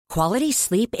Quality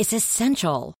sleep is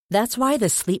essential. That's why the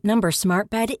Sleep Number Smart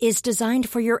Bed is designed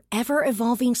for your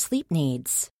ever-evolving sleep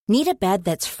needs. Need a bed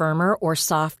that's firmer or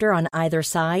softer on either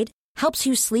side? Helps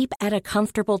you sleep at a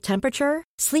comfortable temperature?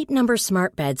 Sleep Number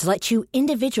Smart Beds let you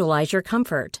individualize your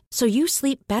comfort, so you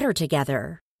sleep better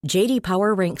together. J.D.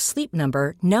 Power ranks Sleep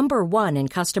Number number 1 in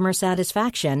customer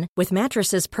satisfaction with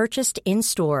mattresses purchased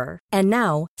in-store. And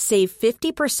now, save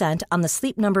 50% on the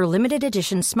Sleep Number Limited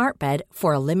Edition Smart Bed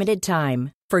for a limited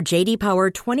time. For J.D. Power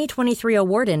 2023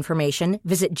 award information,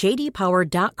 visit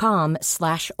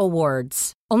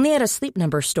jdpower.com/awards. Only at a Sleep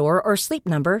Number store or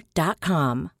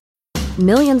sleepnumber.com.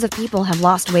 Millions of people have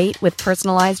lost weight with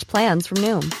personalized plans from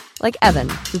Noom. Like Evan,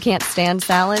 who can't stand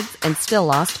salads and still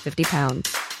lost 50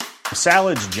 pounds.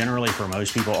 Salads generally for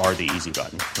most people are the easy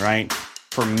button, right?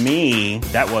 For me,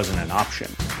 that wasn't an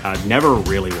option. I never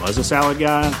really was a salad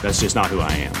guy. That's just not who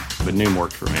I am. But Noom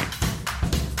worked for me.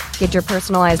 Get your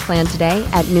personalized plan today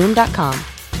at Noom.com.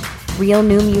 Real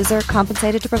Noom user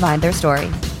compensated to provide their story.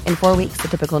 In 4 weeks, the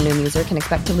typical Noom user can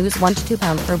expect to lose 1 to 2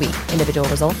 pounds per week. Individual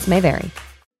results may vary.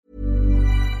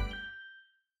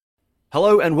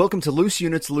 Hello and welcome to Loose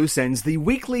Units, Loose Ends, the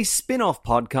weekly spin-off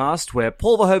podcast where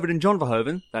Paul Verhoeven and John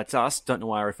Verhoeven, that's us, don't know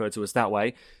why I refer to us that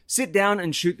way, sit down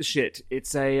and shoot the shit.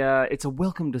 It's a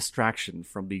welcome distraction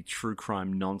from the true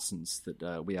crime nonsense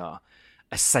that we are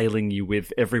assailing you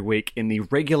with every week in the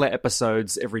regular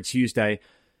episodes every Tuesday.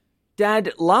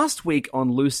 Dad, last week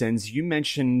on Loose Ends, you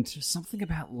mentioned something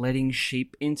about letting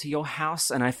sheep into your house,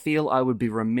 and I feel I would be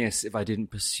remiss if I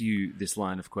didn't pursue this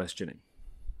line of questioning.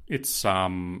 It's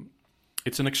an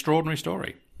extraordinary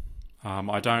story.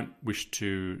 I don't wish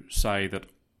to say that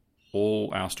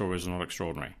all our stories are not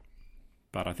extraordinary,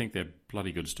 but I think they're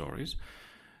bloody good stories.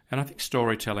 And I think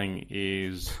storytelling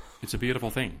it's a beautiful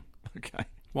thing. Okay.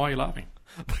 Why are you laughing?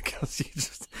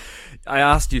 Because I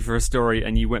asked you for a story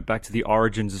and you went back to the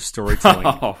origins of storytelling.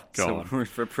 Oh, God. So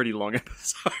for a pretty long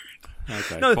episode.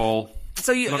 Okay, No, Paul.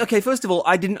 So okay, first of all,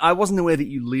 I wasn't aware that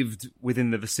you lived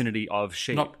within the vicinity of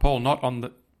sheep. Not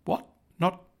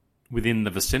within the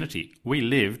vicinity. We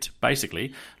lived,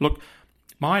 basically... Look,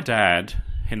 my dad,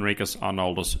 Henricus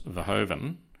Arnoldus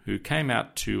Verhoeven, who came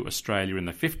out to Australia in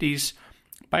the 50s,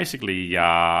 basically,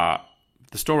 the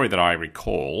story that I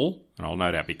recall, and I'll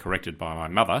no doubt be corrected by my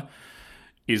mother,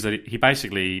 is that he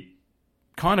basically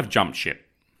kind of jumped ship.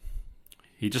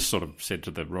 He just sort of said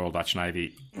to the Royal Dutch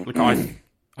Navy, look, I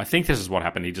think this is what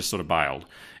happened. He just sort of bailed.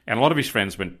 And a lot of his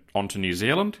friends went on to New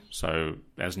Zealand. So,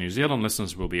 as New Zealand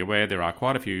listeners will be aware, there are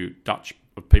quite a few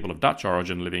people of Dutch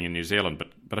origin living in New Zealand,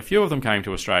 but a few of them came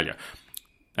to Australia.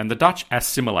 And the Dutch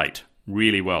assimilate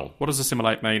really well. What does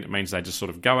assimilate mean? It means they just sort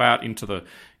of go out into the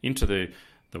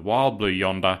wild blue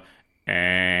yonder,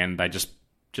 and they just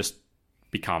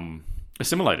become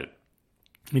assimilated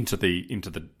into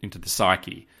the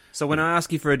psyche. So when I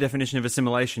ask you for a definition of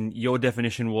assimilation, your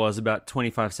definition was about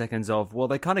 25 seconds of, well,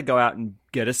 they kind of go out and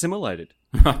get assimilated.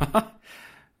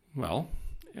 Well...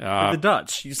 the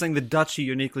Dutch. You're saying the Dutch are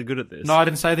uniquely good at this. No, I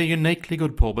didn't say they're uniquely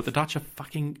good, Paul, but the Dutch are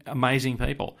fucking amazing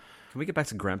people. Can we get back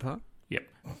to Grandpa? Yep.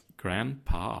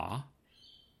 Grandpa?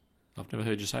 I've never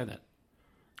heard you say that.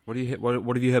 What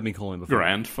have you heard me call him before?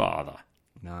 Grandfather.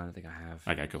 No, I don't think I have.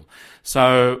 Okay, cool.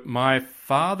 So my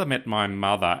father met my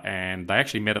mother, and they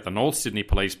actually met at the North Sydney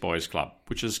Police Boys Club,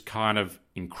 which is kind of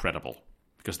incredible.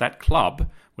 Because that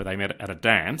club, where they met at a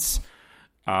dance,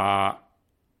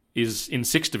 is in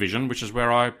 6th Division, which is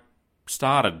where I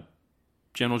started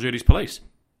General Duties Police.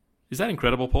 Is that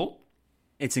incredible, Paul?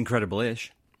 It's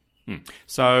incredible-ish.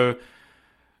 So,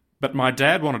 but my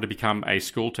dad wanted to become a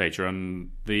school teacher,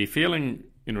 and the feeling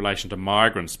in relation to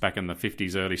migrants back in the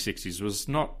 50s, early 60s was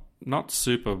not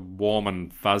super warm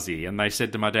and fuzzy. And they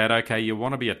said to my dad, okay, you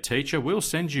want to be a teacher? We'll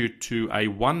send you to a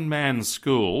one-man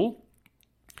school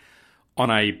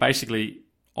on a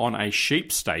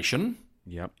sheep station.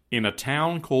 Yep. In a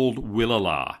town called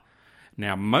Willalaa.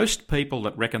 Now, most people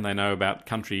that reckon they know about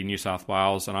country New South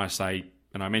Wales, and I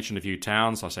mention a few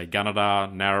towns, I say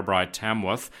Gunnedah, Narrabri,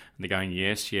 Tamworth, and they're going,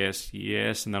 yes, yes,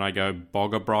 yes, and then I go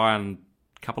Boggabri, and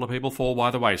a couple of people fall by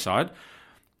the wayside.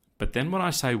 But then when I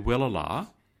say Willalaa,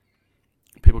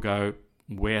 people go,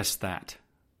 where's that?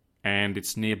 And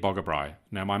it's near Boggabri.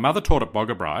 Now, my mother taught at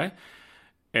Boggabri,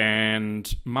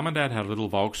 and Mum and Dad had a little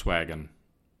Volkswagen,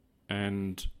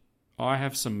 and I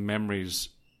have some memories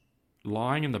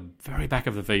lying in the very back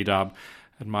of the VW,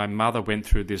 and my mother went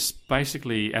through this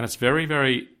basically, and it's very,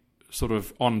 very sort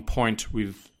of on point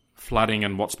with flooding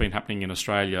and what's been happening in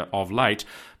Australia of late,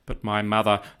 but my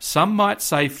mother, some might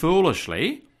say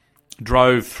foolishly,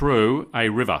 drove through a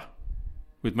river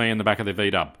with me in the back of the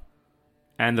VW.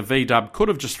 And the VW could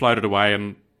have just floated away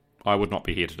and I would not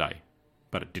be here today.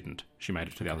 but it didn't. She made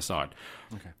it to the other side.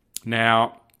 Okay.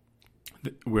 Now,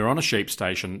 we're on a sheep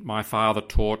station. My father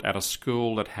taught at a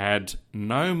school that had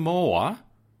no more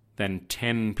than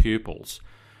 10 pupils.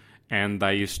 And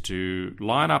they used to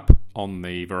line up on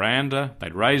the veranda,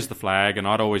 they'd raise the flag, and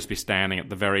I'd always be standing at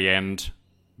the very end,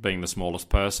 being the smallest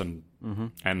person,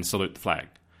 and salute the flag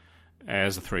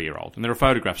as a 3-year-old. And there are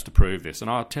photographs to prove this.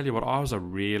 And I'll tell you what, I was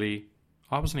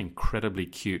an incredibly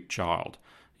cute child.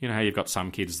 You know how you've got some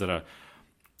kids that are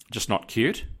just not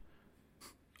cute?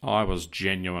 I was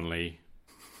genuinely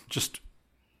just...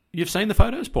 You've seen the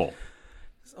photos, Paul?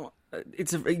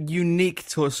 It's a unique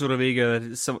sort of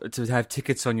ego to have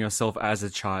tickets on yourself as a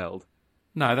child.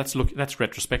 No, that's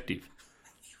retrospective.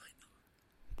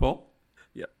 Paul?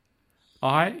 Yep.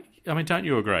 I mean, don't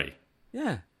you agree?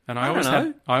 Yeah. And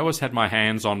I always had my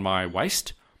hands on my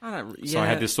waist. Yeah. So I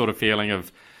had this sort of feeling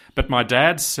of... But my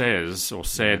dad said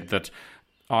that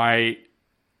I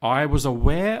was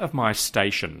aware of my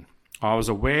station. I was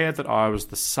aware that I was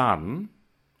the son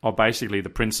of basically the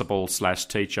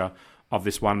principal/teacher of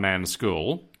this one-man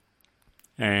school.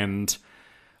 And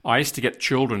I used to get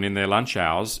children in their lunch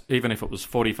hours, even if it was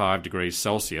 45 degrees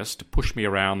Celsius, to push me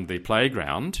around the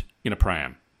playground in a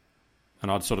pram.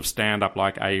 And I'd sort of stand up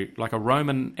like a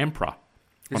Roman emperor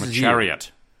on a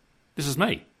chariot. This is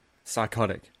me.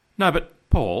 Psychotic. No, but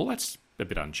Paul, that's a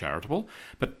bit uncharitable.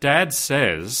 But Dad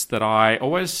says that I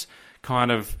always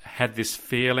kind of had this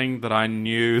feeling that I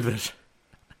knew that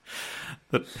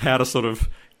how to sort of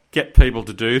get people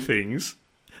to do things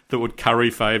that would curry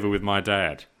favour with my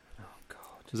dad. Oh,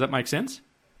 God. Does that make sense?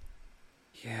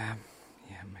 Yeah.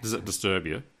 Does it disturb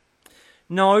you?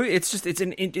 No, it's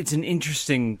an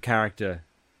interesting character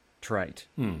trait.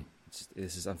 I'm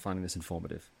finding this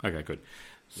informative. Okay, good.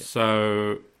 Yep.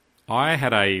 So I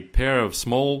had a pair of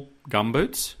small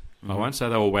gumboots. I won't say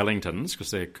they were Wellingtons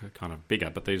because they're kind of bigger,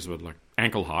 but these were like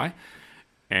ankle high.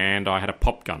 And I had a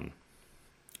pop gun.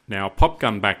 Now, a pop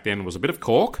gun back then was a bit of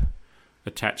cork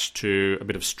attached to a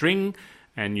bit of string,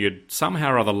 and you'd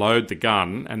somehow or other load the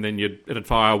gun, and then it'd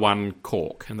fire one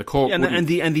cork, and the cork and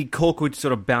the cork would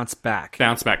sort of bounce back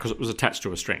because it was attached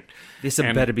to a string. This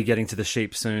had better be getting to the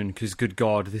sheep soon, because good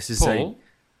God, this is Paul,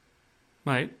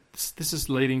 mate, this is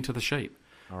leading to the sheep.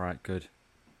 All right, good.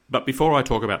 But before I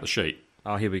talk about the sheep,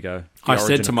 oh, here we go. I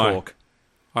said to my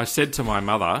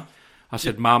mother, I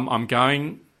said, Mum, I'm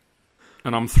going,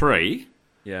 and I'm 3.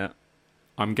 Yeah.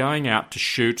 I'm going out to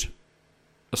shoot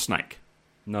a snake.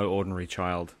 No ordinary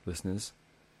child, listeners.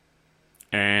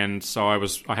 And so I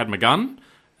had my gun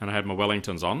and I had my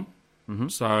Wellingtons on. Mm-hmm.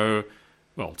 So,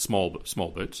 well, small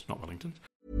boots, not Wellingtons.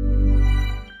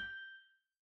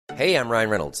 Hey, I'm Ryan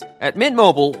Reynolds. At Mint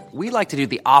Mobile, we like to do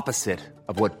the opposite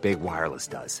of what Big Wireless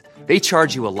does. They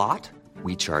charge you a lot.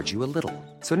 We charge you a little.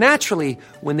 So naturally,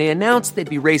 when they announced they'd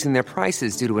be raising their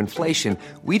prices due to inflation,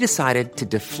 we decided to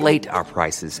deflate our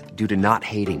prices due to not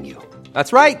hating you.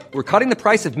 That's right. We're cutting the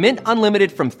price of Mint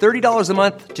Unlimited from $30 a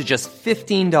month to just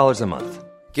 $15 a month.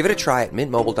 Give it a try at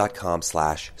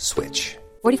mintmobile.com/switch.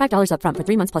 $45 up front for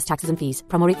 3 months plus taxes and fees.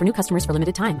 Promo rate for new customers for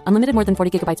limited time. Unlimited more than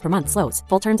 40 gigabytes per month. Slows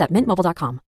full terms at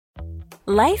mintmobile.com.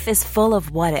 Life is full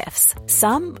of what-ifs.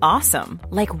 Some awesome.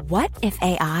 Like what if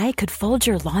AI could fold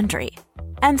your laundry?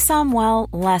 And some, well,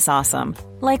 less awesome.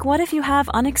 Like what if you have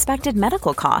unexpected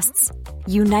medical costs?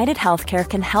 United Healthcare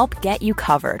can help get you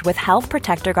covered with Health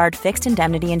Protector Guard fixed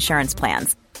indemnity insurance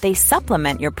plans. They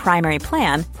supplement your primary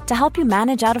plan to help you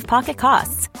manage out-of-pocket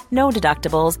costs. No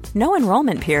deductibles, no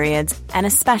enrollment periods, and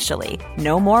especially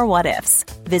no more what-ifs.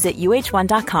 Visit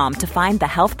uh1.com to find the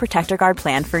Health Protector Guard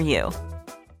plan for you.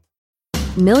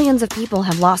 Millions of people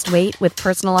have lost weight with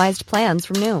personalized plans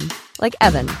from Noom. Like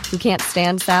Evan, who can't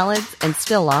stand salads and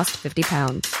still lost 50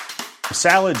 pounds.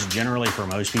 Salads generally for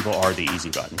most people are the easy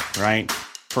button, right?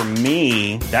 For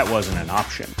me, that wasn't an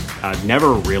option. I never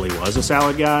really was a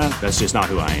salad guy. That's just not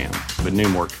who I am. But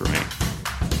Noom worked for me.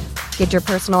 Get your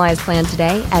personalized plan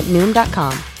today at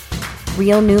Noom.com.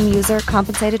 Real Noom user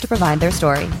compensated to provide their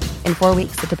story. In 4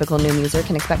 weeks, the typical Noom user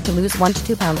can expect to lose 1 to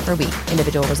 2 pounds per week.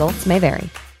 Individual results may vary.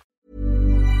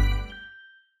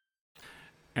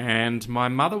 And my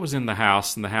mother was in the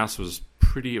house, and the house was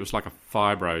pretty. It was like a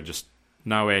fibro, just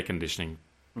no air conditioning.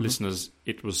 Mm-hmm. Listeners,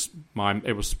 it was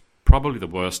probably the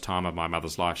worst time of my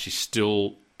mother's life. She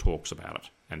still talks about it,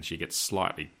 and she gets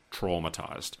slightly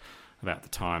traumatized about the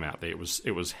time out there.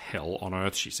 It was hell on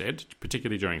earth, she said,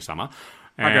 particularly during summer.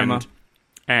 And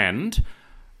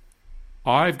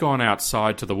I've gone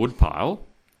outside to the woodpile.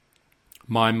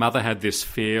 My mother had this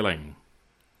feeling,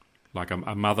 like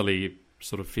a motherly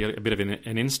sort of feel, a bit of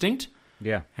an instinct.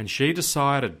 Yeah. And she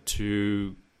decided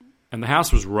to, and the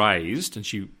house was raised, and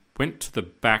she went to the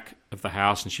back of the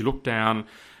house, and she looked down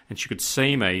and she could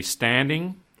see me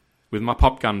standing with my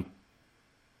pop gun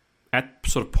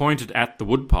sort of pointed at the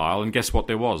woodpile, and guess what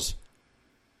there was?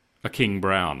 A king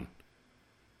brown.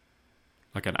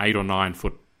 Like an 8 or 9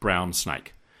 foot brown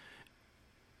snake.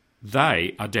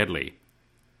 They are deadly.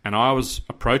 And I was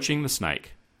approaching the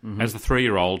snake as the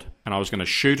 3-year-old, and I was going to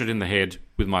shoot it in the head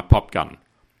with my pop gun.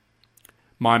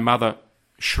 My mother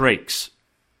shrieks.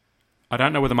 I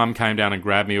don't know whether Mum came down and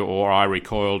grabbed me or I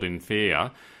recoiled in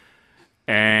fear.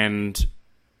 And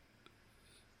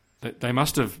Mum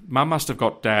must have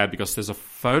got Dad, because there's a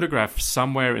photograph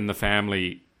somewhere in the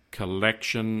family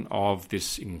collection of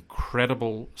this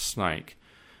incredible snake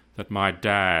that my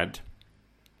dad,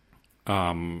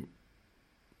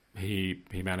 he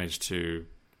managed to,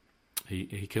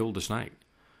 he killed the snake.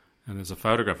 And there's a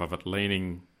photograph of it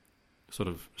leaning, sort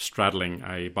of straddling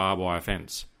a barbed wire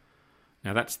fence.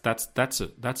 Now that's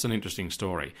an interesting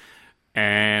story.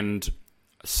 And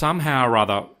somehow or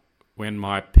other, when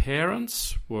my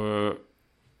parents were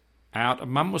out,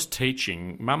 Mum was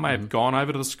teaching. Mum may have gone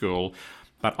over to the school,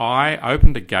 but I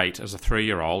opened a gate as a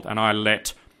 3-year-old and I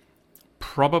let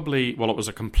it was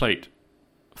a complete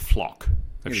flock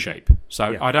of sheep.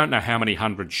 So I don't know how many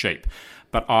hundred sheep,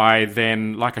 but I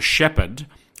then, like a shepherd,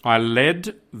 I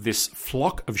led this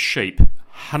flock of sheep,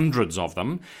 hundreds of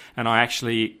them, and I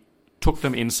actually took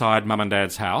them inside Mum and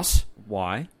Dad's house.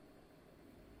 Why?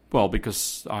 Well,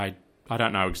 because I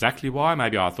don't know exactly why.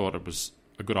 Maybe I thought it was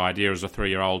a good idea as a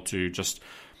 3-year-old to just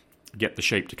get the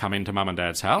sheep to come into Mum and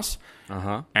Dad's house.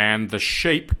 And the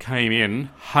sheep came in,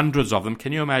 hundreds of them.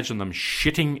 Can you imagine them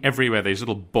shitting everywhere, these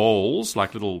little balls,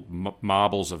 like little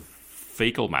marbles of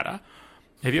fecal matter?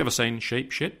 Have you ever seen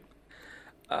sheep shit?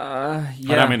 Yeah.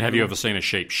 I don't mean have you ever seen a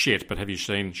sheep shit, but have you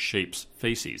seen sheep's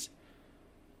feces?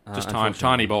 Just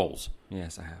tiny balls.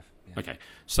 Yes, I have. Yeah. Okay,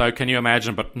 so can you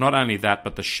imagine, but not only that,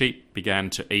 but the sheep began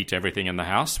to eat everything in the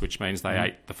house, which means they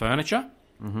ate the furniture,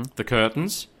 the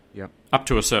curtains, up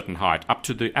to a certain height, up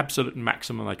to the absolute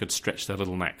maximum they could stretch their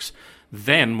little necks.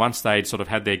 Then, once they'd sort of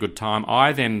had their good time,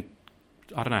 I don't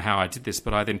know how I did this,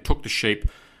 but I then took the sheep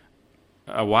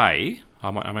away.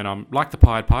 I'm like the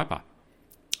Pied Piper.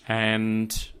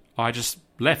 And I just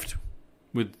left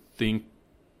with the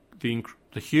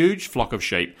huge flock of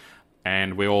sheep,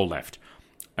 and we all left.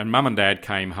 And Mum and Dad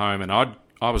came home, and I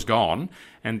was gone.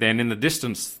 And then in the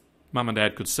distance, Mum and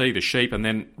Dad could see the sheep, and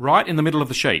then right in the middle of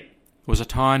the sheep was a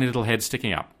tiny little head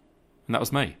sticking up, and that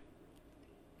was me.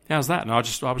 How's that? And I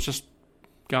was just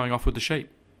going off with the sheep.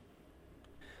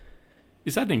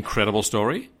 Is that an incredible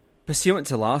story? Pursuant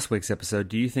to last week's episode,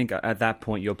 do you think at that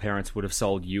point your parents would have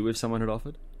sold you if someone had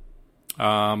offered?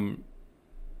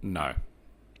 No,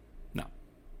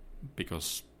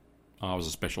 because I was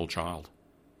a special child.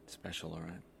 Special, all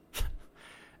right.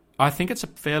 I think it's a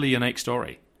fairly unique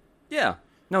story. Yeah.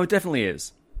 No, it definitely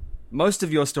is. Most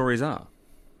of your stories are.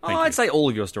 I'd say all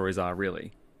of your stories are,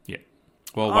 really. Yeah.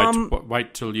 Well,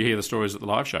 wait till you hear the stories at the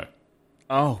live show.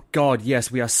 Oh, God,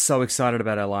 yes. We are so excited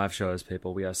about our live shows,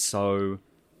 people. We are so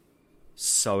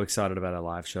excited about our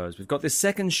live shows. We've got this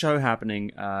second show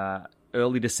happening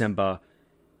early December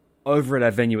over at our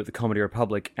venue at the Comedy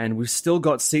Republic, and we've still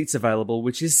got seats available,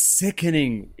 which is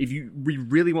sickening. We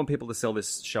really want people to sell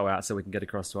this show out so we can get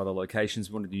across to other locations.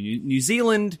 We want to do New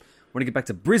Zealand. We want to get back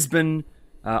to Brisbane.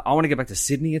 I want to get back to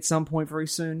Sydney at some point very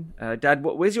soon. Dad,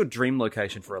 where's your dream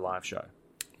location for a live show?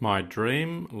 My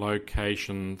dream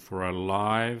location for a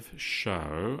live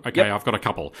show... Okay, I've got a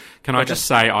couple. Can I just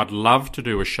say I'd love to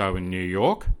do a show in New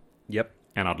York. Yep.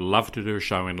 And I'd love to do a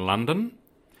show in London.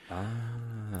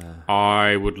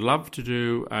 I would love to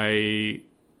do a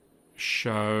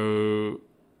show...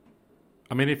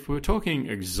 I mean, if we're talking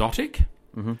exotic,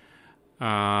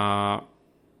 I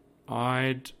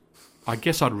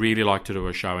guess I'd really like to do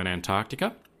a show in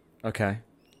Antarctica. Okay.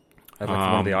 At like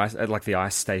one of the ice, at like the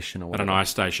ice station or whatever. At an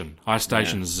ice station. Ice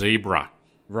station Zebra.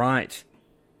 Right.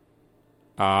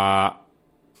 I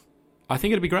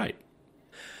think it'd be great.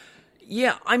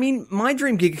 Yeah, I mean, my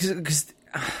dream gig, because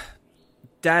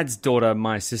Dad's daughter,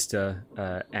 my sister,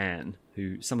 Anne,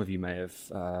 who some of you may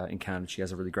have encountered, she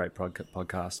has a really great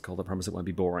podcast called I Promise It Won't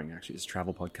Be Boring, actually. It's a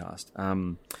travel podcast.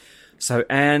 So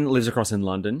Anne lives across in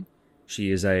London. She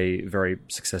is a very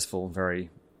successful,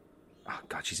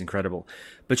 she's incredible.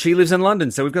 But she lives in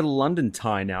London, so we've got a London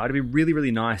tie now. It'd be really,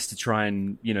 really nice to try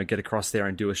and, get across there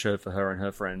and do a show for her and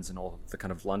her friends and all the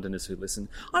kind of Londoners who listen.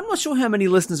 I'm not sure how many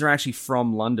listeners are actually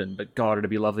from London, but God, it'd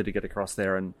be lovely to get across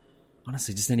there and,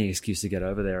 honestly, just any excuse to get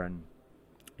over there and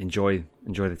enjoy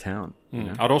the town. You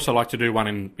know? I'd also like to do one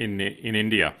in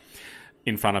India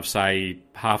in front of, say,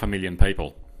 500,000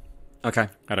 people. Okay.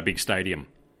 At a big stadium.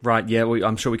 Right, yeah,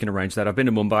 I'm sure we can arrange that. I've been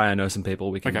to Mumbai. I know some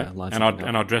people. We can line something up.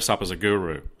 And I'll dress up as a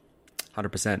guru.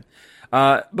 100%.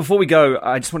 Before we go,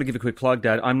 I just want to give a quick plug,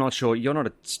 Dad. I'm not sure. You're not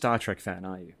a Star Trek fan,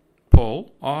 are you?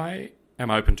 Paul, I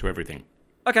am open to everything.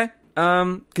 Okay.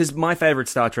 Because my favourite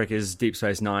Star Trek is Deep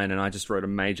Space Nine, and I just wrote a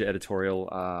major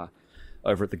editorial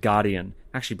over at The Guardian.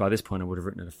 Actually, by this point, I would have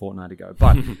written it a fortnight ago.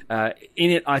 But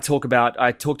in it, I talk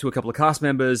to a couple of cast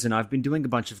members, and I've been doing a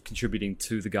bunch of contributing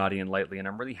to The Guardian lately, and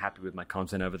I'm really happy with my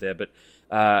content over there. But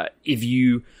if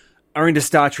you are into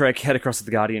Star Trek, head across to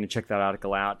The Guardian and check that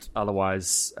article out.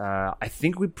 Otherwise, I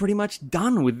think we're pretty much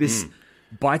done with this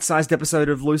bite-sized episode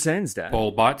of Loose Ends, Dad.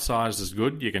 Paul, bite-sized is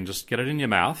good. You can just get it in your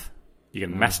mouth. You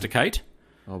can masticate.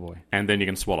 Oh, boy. And then you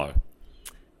can swallow.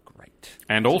 Great.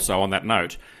 And also, on that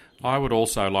note, I would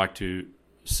also like to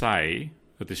say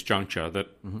at this juncture that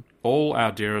all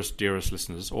our dearest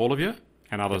listeners, all of you,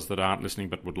 and others that aren't listening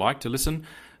but would like to listen,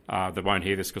 that won't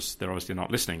hear this because they're obviously not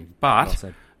listening. But,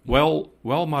 well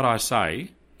might I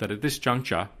say that at this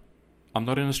juncture, I'm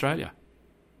not in Australia.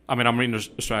 I mean, I'm in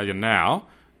Australia now,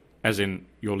 as in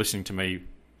you're listening to me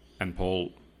and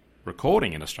Paul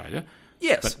recording in Australia.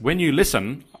 Yes. But when you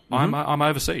listen, I'm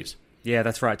overseas. Yeah,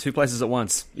 that's right. 2 places at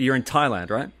once. You're in Thailand,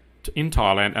 right? In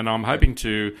Thailand, and I'm hoping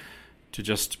to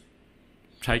just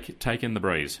take in the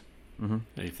breeze,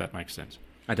 if that makes sense.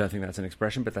 I don't think that's an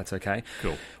expression, but that's okay.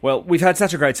 Cool. Well, we've had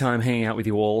such a great time hanging out with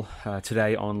you all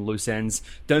today on Loose Ends.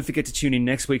 Don't forget to tune in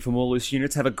next week for more Loose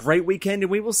Units. Have a great weekend,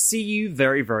 and we will see you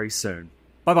very, very soon.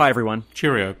 Bye-bye, everyone.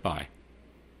 Cheerio. Bye.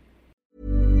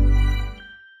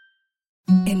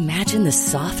 Imagine the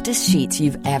softest sheets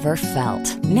you've ever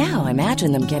felt. Now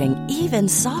imagine them getting even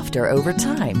softer over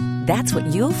time. That's what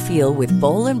you'll feel with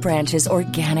Boll & Branch's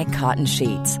organic cotton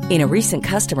sheets. In a recent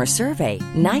customer survey,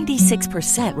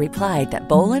 96% replied that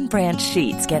Boll & Branch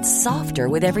sheets get softer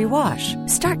with every wash.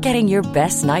 Start getting your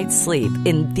best night's sleep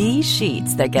in these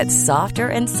sheets that get softer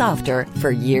and softer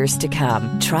for years to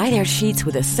come. Try their sheets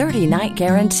with a 30-night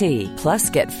guarantee.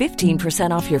 Plus, get 15%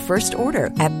 off your first order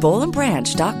at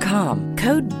bollandbranch.com.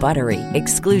 Code BUTTERY.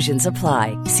 Exclusions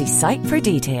apply. See site for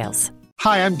details.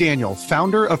 Hi, I'm Daniel,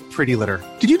 founder of Pretty Litter.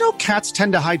 Did you know cats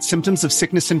tend to hide symptoms of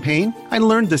sickness and pain? I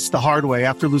learned this the hard way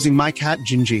after losing my cat,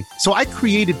 Gingy. So I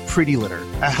created Pretty Litter,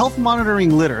 a health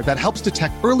monitoring litter that helps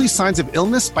detect early signs of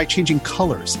illness by changing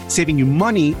colors, saving you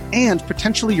money and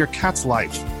potentially your cat's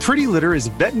life. Pretty Litter is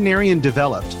veterinarian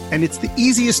developed, and it's the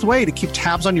easiest way to keep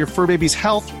tabs on your fur baby's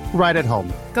health right at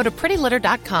home. Go to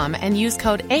prettylitter.com and use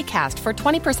code ACAST for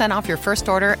 20% off your first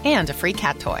order and a free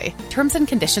cat toy. Terms and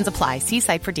conditions apply. See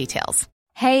site for details.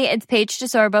 Hey, it's Paige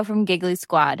DeSorbo from Giggly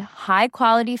Squad. High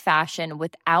quality fashion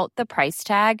without the price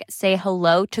tag. Say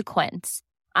hello to Quince.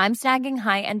 I'm snagging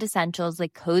high-end essentials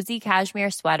like cozy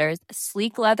cashmere sweaters,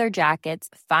 sleek leather jackets,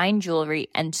 fine jewelry,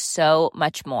 and so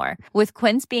much more. With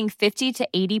Quince being 50 to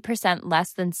 80%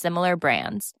 less than similar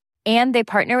brands. And they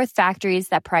partner with factories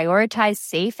that prioritize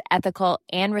safe, ethical,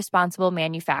 and responsible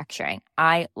manufacturing.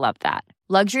 I love that.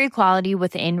 Luxury quality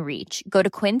within reach. Go to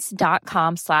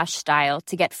quince.com/style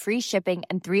to get free shipping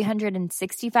and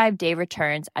 365-day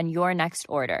returns on your next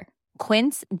order.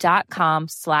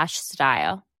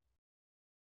 Quince.com/style.